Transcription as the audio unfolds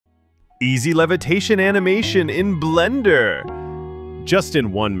Easy levitation animation in Blender, just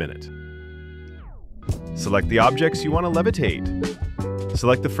in 1 minute. Select the objects you want to levitate.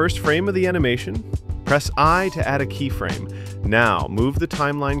 Select the first frame of the animation. Press I to add a keyframe. Now, move the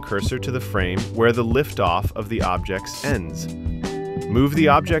timeline cursor to the frame where the liftoff of the objects ends. Move the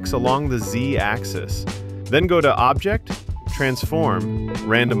objects along the Z-axis. Then go to Object, Transform,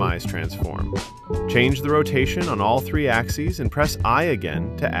 Randomize Transform. Change the rotation on all 3 axes and press I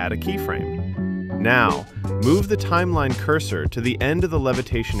again to add a keyframe. Now, move the timeline cursor to the end of the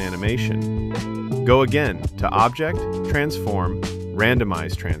levitation animation. Go again to Object, Transform,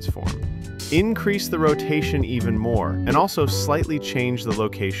 Randomize Transform. Increase the rotation even more and also slightly change the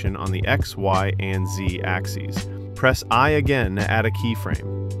location on the X, Y, and Z axes. Press I again to add a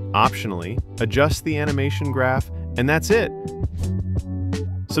keyframe. Optionally, adjust the animation graph, and that's it.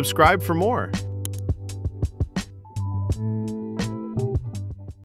 Subscribe for more.